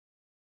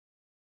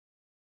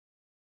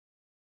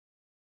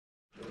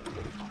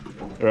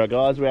Alright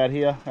guys, we're out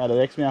here, out at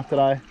Exmouth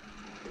today,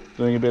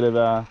 doing a bit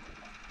of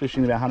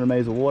fishing about 100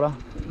 metres of water,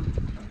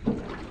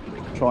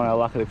 trying our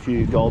luck at a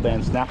few gold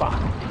band snapper.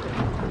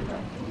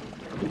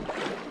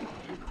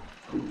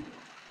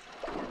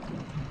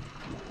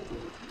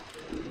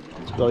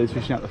 Scotty's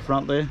fishing out the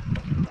front there.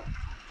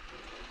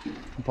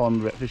 The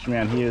problem about fishing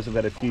around here is I've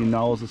had a few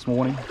knolls this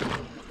morning.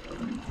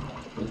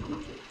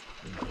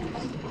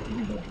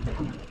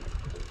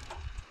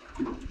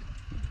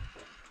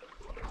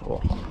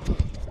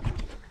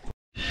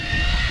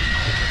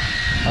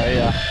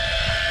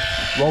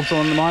 Rob's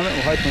on at the moment,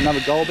 we're hoping another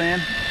gold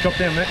band. Drop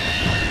down there.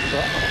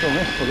 Right, still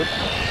there, still good.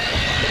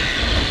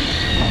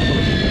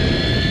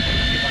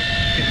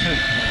 Get two.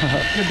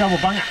 Get a double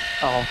bunger.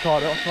 Oh, I'll try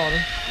it,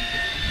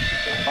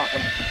 Fuck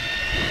him.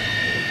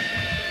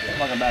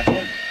 Fuck him back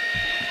in.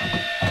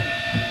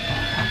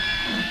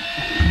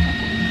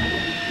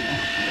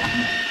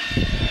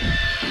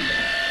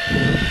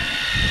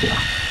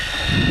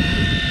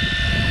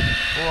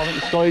 Oh, I think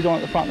the Scotty's on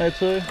at the front there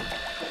too.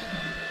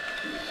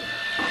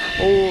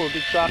 Oh, a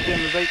big shark down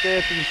the beak there,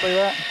 if you can see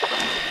that.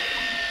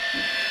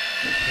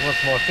 What's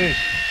my fish?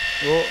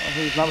 Oh, I think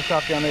there's another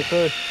shark down there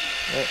too.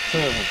 Yeah, two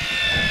of them.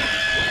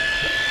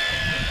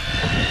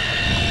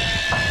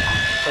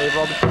 See if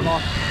Robbie's got a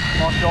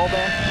nice gold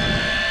band.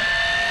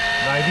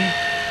 Maybe.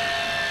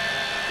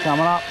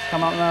 Coming up no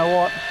matter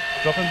what.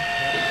 Dropping?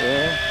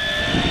 Yeah.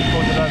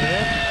 Caught it over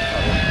there?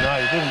 No,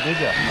 you didn't, did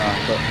you? No,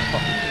 but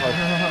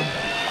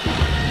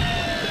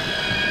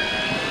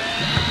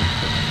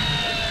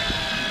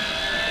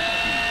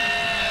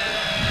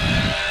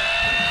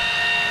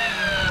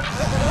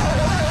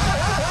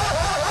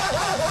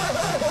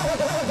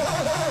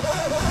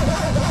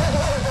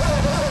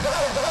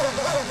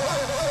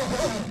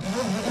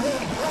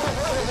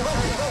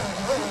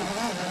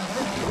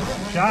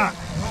shark.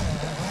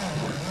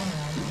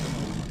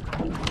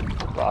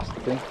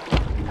 bastard thing.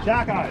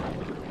 Sharko.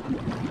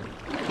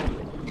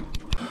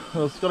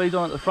 Well, Scotty's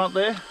on at the front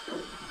there.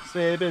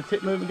 See a bit of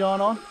tip movement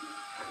going on.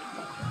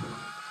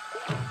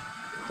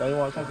 Tell you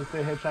what, it takes a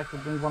fair head shake to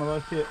bring one of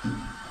those tips.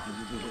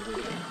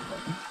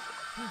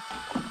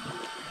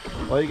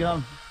 Where you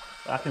going?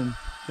 Back and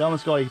go on,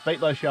 Scotty, beat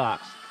those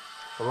sharks.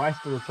 It's a race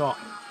to the top.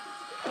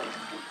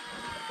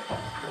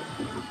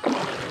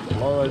 A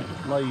lot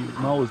of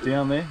mowers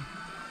down there.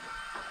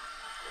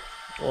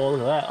 Oh,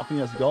 look at that. I think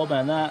that's a gold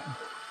band, that.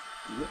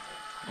 Is it?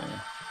 Yeah.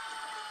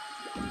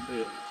 Let me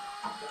see it.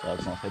 So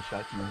it's nice head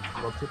shake from the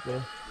rod tip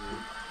there.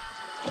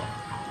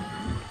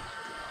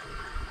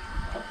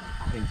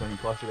 Things looking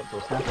closer, got to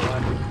a snapper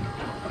away.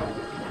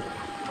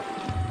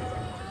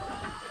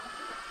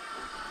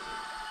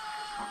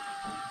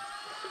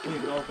 Be a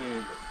gold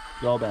band.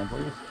 Gold band,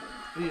 please.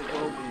 Be a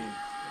gold band.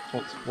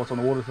 What's on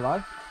the water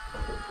today?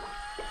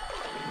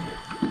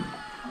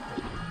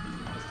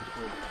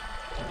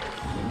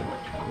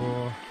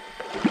 Oh,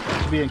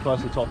 should be getting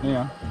close to the top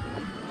now.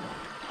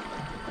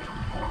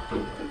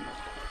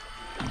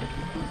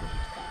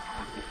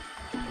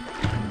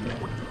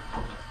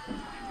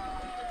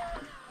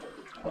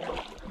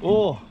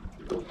 Oh,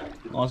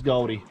 nice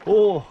goldie.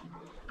 Oh,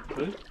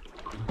 Two?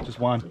 just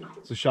one.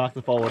 It's a shark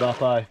that followed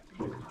up, eh?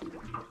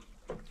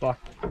 Fuck.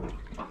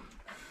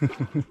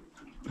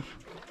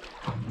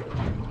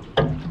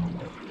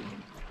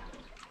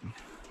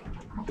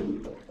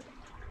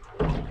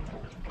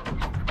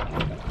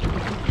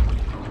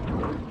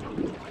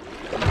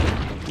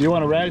 You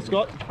want a rag,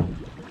 Scott?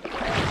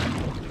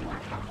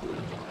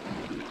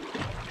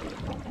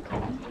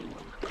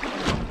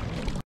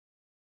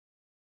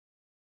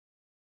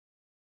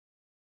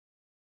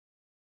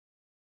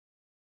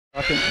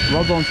 I think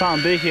Rob's on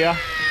something big here.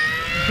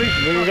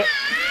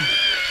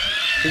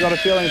 We got a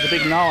feeling it's a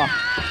big Noah.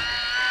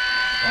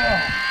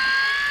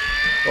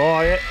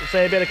 Oh yeah, see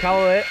a bit of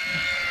colour there.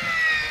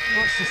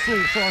 What's the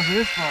size of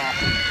this bar?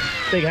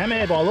 Big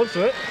hammerhead by the looks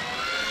of it.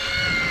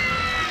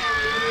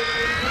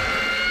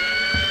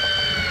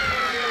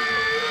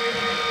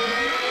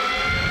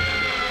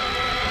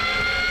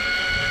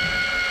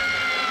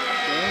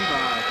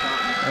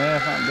 Yeah,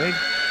 something big.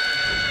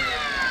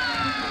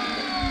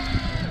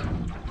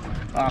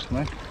 Ask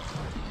me.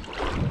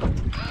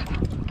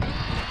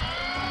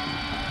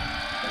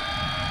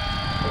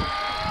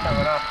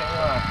 Coming up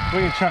anyway. We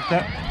can chuck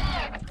that.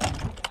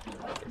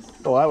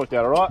 Oh, that worked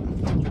out alright.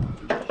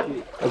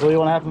 That's all you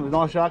want to happen with a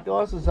nice shark,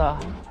 guys, is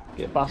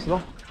get busted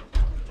off.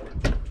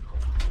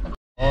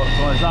 Oh, it's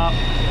always up.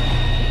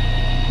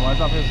 Always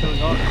up here, see what we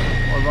got.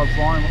 Oh, Rob's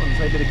flying, let me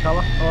see a bit of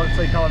colour. Oh, I can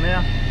see colour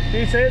now. Do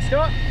you see it,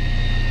 Scott?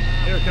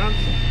 Here it comes.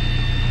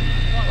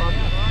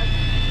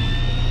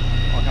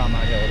 I can't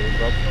make out what it is,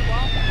 Rob.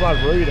 Blood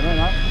ruby to me,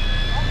 mate.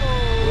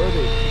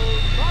 Ruby.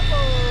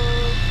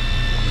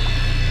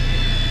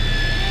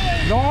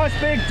 Nice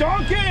big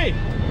donkey!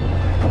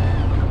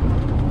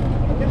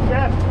 Get the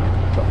grab.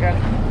 Stop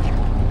getting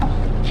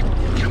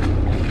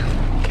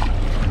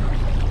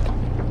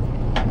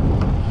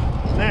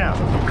Now.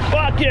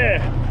 Fuck yeah!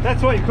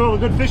 That's what you call a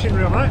good fishing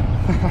reel, mate.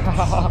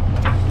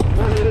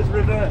 No, it is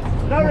reverse.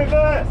 No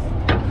reverse!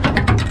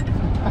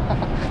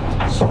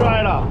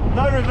 Straight up.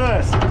 No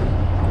reverse.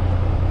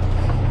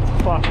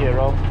 Fuck yeah,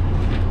 Rob.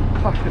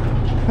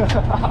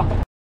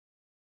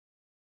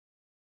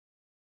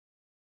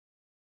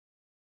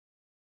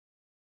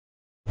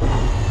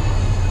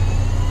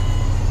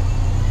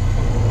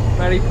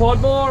 Matty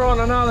Podmore on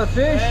another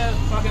fish. Yeah,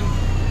 fucking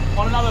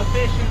on another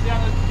fish and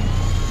down the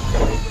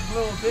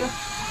little bit.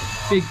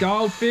 Big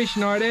goldfish,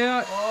 no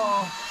doubt.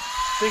 Oh,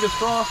 fingers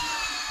crossed.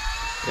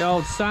 The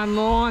old sun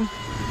line,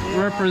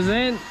 Yeah,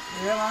 represent.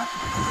 Yeah, mate.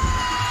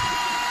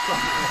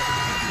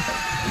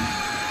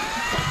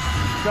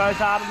 Goes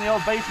hard on the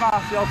old beast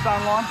mask, the old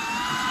sun line.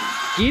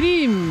 Get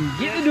him,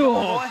 get the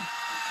dog.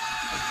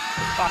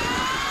 Fuck.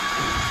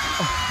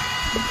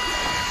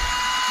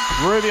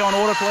 Ruby on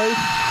order, please.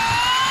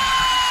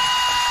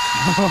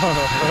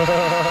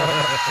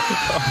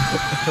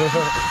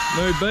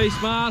 New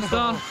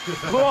Beastmaster,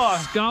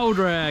 Skull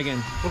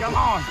Dragon. Come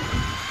on.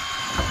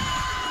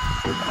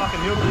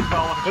 Fucking hillbilly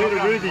fella like a Peter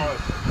shotgun Ruby.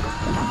 bloke.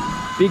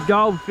 Big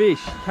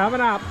goldfish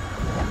coming up.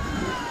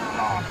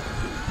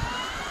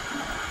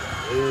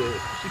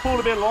 She pulled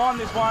a bit of line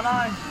this one,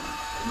 eh?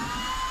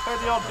 Heard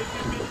the odd bit.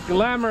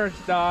 Glamorous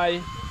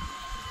day.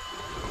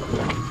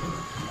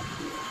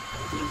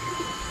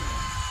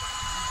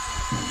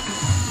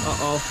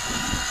 Uh-oh.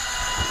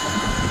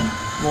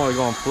 Might have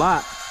gone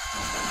flat.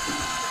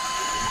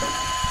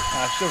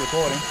 Still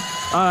recording.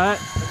 Alright.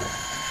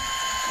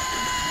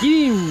 Get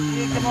him!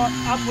 Yeah, come on,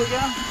 up we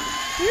go.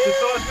 Good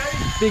size, mate.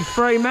 Big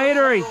 3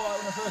 metre-y.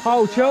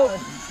 Whole choke.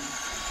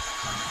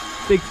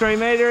 Big 3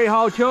 metre-y,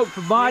 whole choke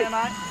for bite. Yeah,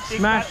 mate.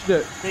 Smashed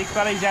it. Big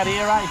fatties out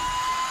here, eh?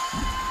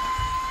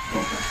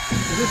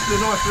 This is a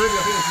nice ruby,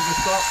 I think this is a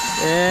stop.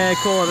 Yeah,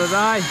 call it a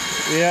day.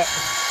 Yeah.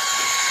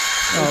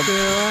 Look at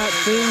that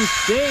thing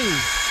sting.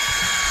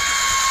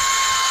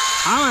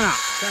 Coming up.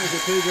 Sounds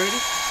good too, Greedy.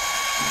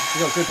 You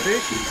got good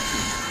fish.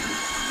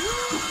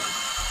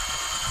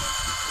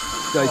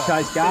 Go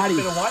chase Guardy.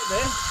 Bit of weight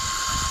there.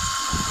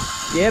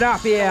 Get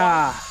up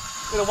here.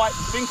 Bit of weight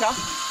sinker.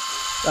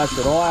 That's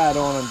what I had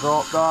on and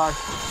dropped though.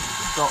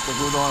 Dropped the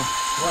good one.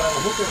 Might have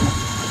a hook in it.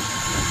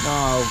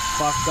 No,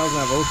 fuck, doesn't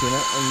have a hook in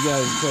it. And you go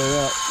and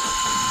clear out.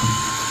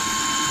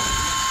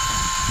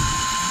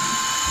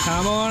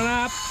 Come on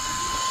up.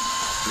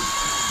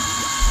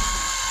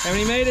 How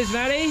many metres,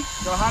 Matty?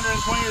 Got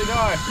 120 to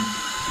go.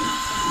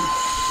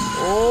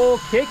 Oh,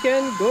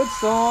 kicking. Good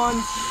sign.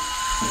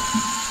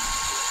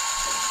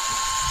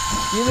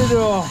 Give it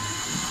all.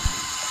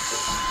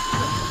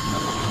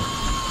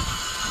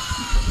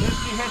 There's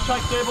your head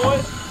shake there,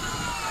 boys.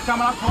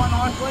 Coming up quite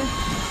nicely.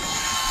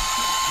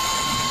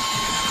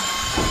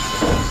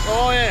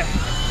 Oh yeah.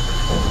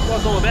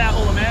 What's all about,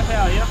 all the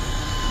manpower here.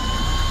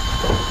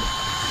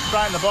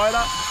 Straighten the boat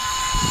up.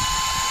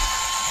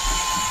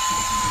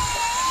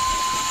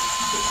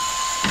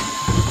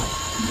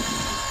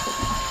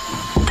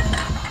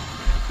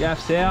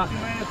 Gaff's out. 2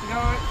 minutes to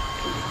go.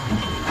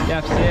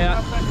 Gaff's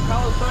out. Update the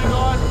colours soon,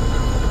 guys.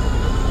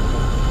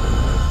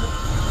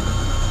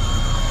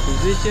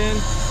 Position.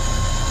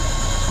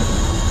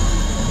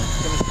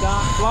 Gonna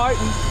start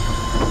floating.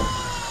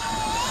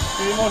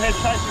 Few more head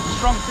shakes. It's a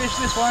strong fish,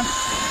 this one.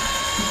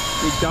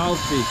 Big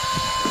goldfish.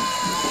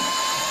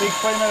 Big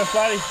 3 metre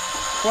flatty.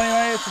 20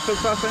 metres to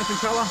start seeing some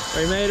colour.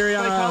 3 metre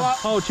on a colour.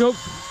 whole chook.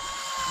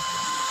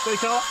 See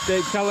colour.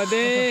 Deep colour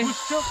there.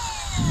 Push chook.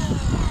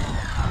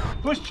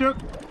 Push chook.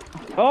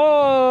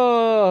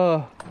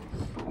 Oh!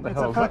 That's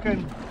a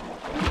fucking...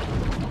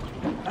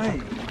 Hey,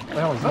 what the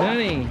hell is that?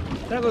 Danny,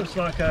 That looks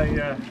like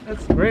a...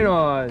 that's very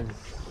nice.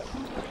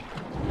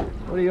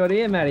 What do you got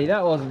here, Matty?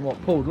 That wasn't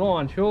what pulled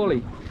line,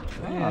 surely.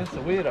 yeah, that's a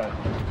weirdo. I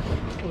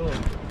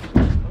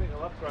think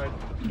I'll upgrade.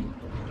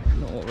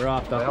 Not what we're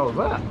after. What the hell is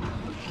that?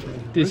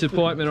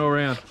 Disappointment all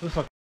round. Looks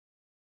like...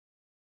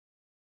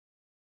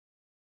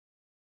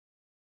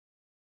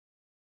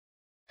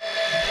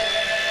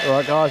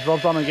 Alright guys,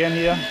 Rob's on again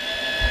here.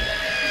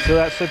 Still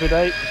out super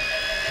deep.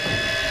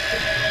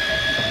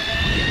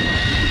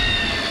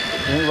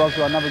 I think Rob's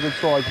got another good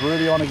size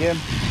ruby on again.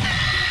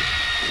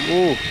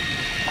 Ooh.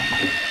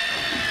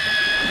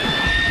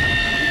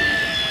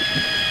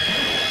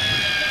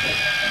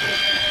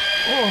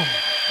 Oh.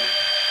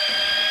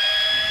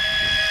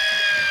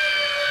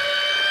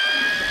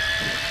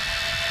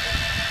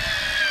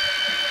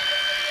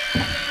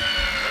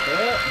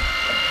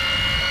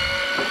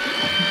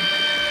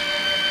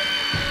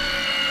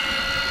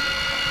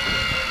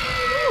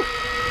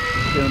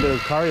 Getting a bit of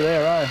curry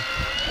there, eh?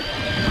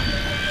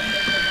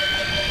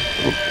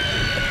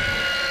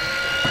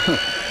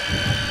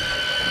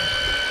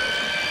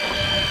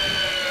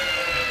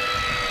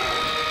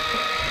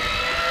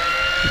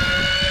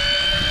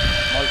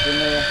 Most in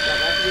there.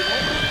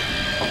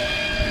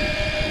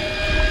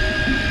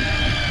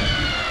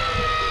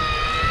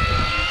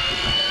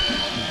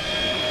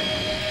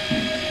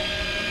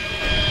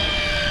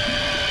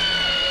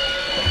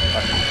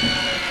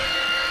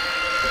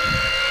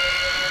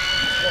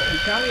 You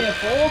come here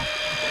for?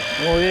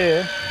 Oh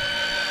yeah.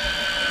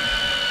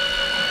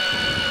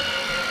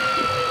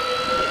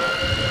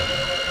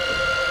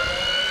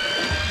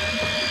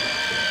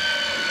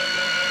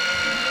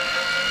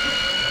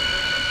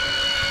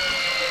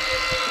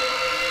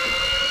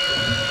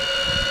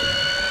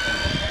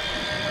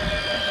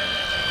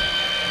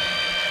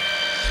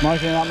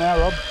 Smoking it up now,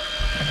 Rob.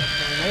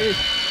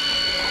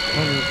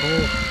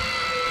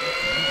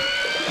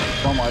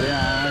 104. One way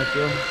down, eh,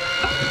 still.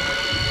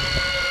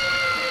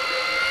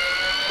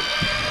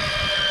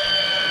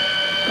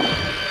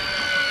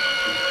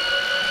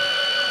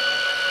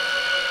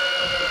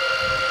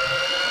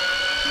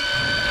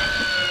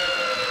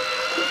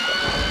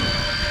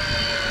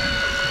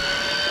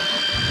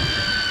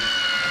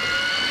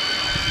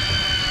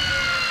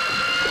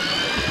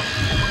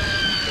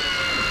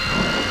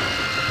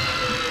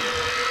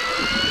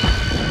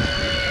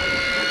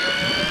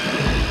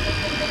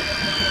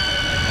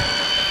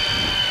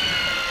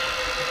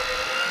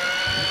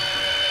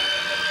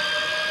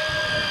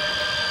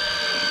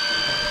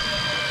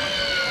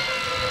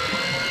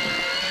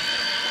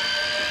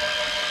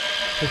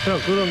 It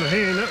felt good on the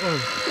hand, that one.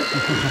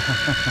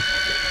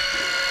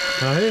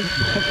 Hey?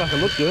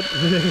 Fucking looks good.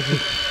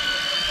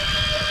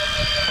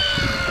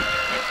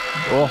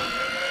 Oh.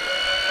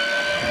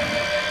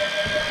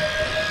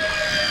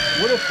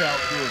 Would have felt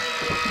good.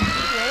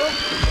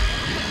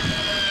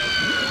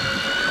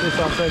 This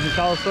one's taking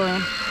colour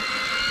soon.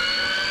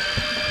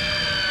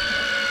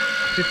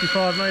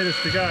 55 metres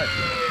to go.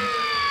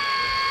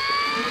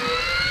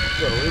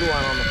 Got a little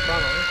one on the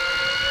front, I think.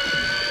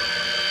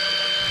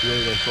 You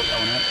really got to sort that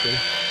one out, too.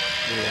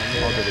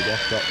 Yeah, I'll do the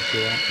gas shot and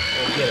see that.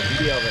 We'll get a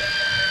video of it.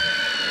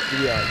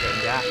 Video of it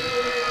getting gas.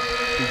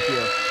 Big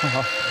deal. I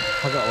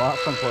got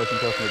last one close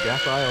until from the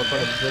gas, eh? I'll try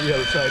to video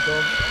the same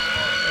time.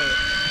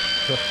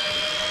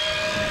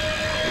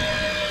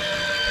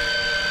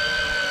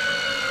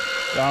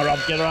 Go on, Rob,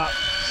 get her up.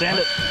 Send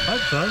it.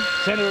 Hope so.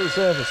 Send her to the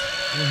surface.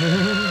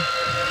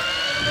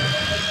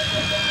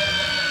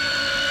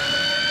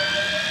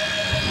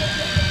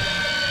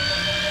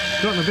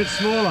 It's gotten a bit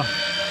smaller.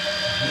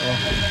 Oh.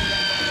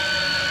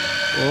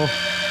 Oh.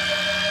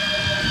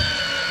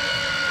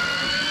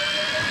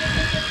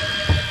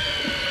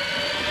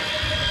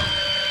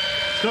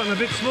 It's gotten a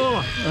bit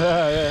smaller.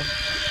 Yeah.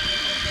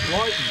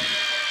 Lighten.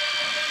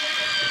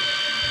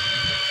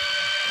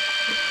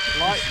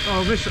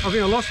 Oh, I think I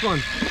lost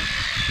one.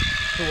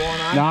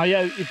 No,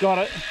 yeah, you've got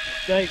it.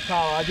 Deep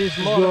colour, just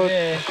a lot Good. of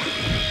air.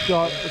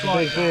 Got it's a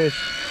big fish.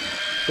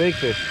 Big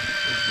fish.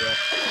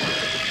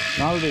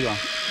 Another big one.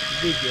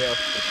 Big girl.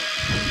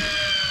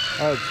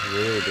 That's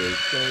really big.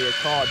 It's going to be a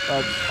cod.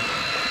 That's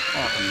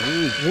fucking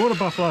huge. Water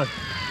buffalo.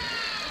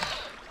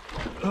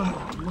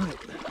 Oh,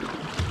 mate.